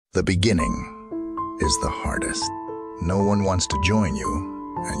The beginning is the hardest. No one wants to join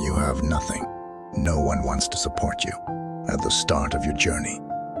you, and you have nothing. No one wants to support you at the start of your journey.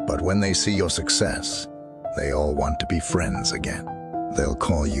 But when they see your success, they all want to be friends again. They'll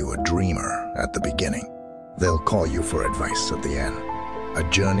call you a dreamer at the beginning. They'll call you for advice at the end. A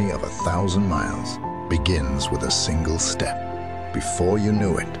journey of 1,000 miles begins with a single step. Before you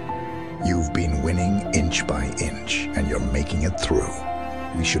knew it, you've been winning inch by inch, and you're making it through.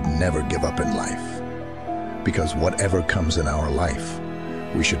 We should never give up in life, because whatever comes in our life,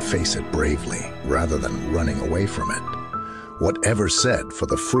 we should face it bravely rather than running away from it. Whatever said, for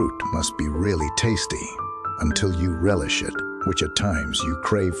the fruit must be really tasty until you relish it, which at times you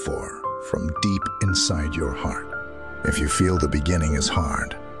crave for from deep inside your heart. If you feel the beginning is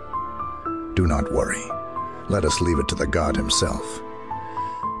hard, do not worry. Let us leave it to the God himself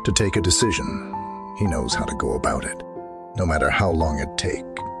to take a decision. He knows how to go about it. No matter how long it take,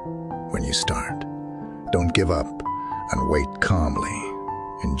 when you start, don't give up and wait calmly.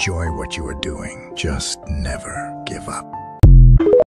 Enjoy what you are doing. Just never give up.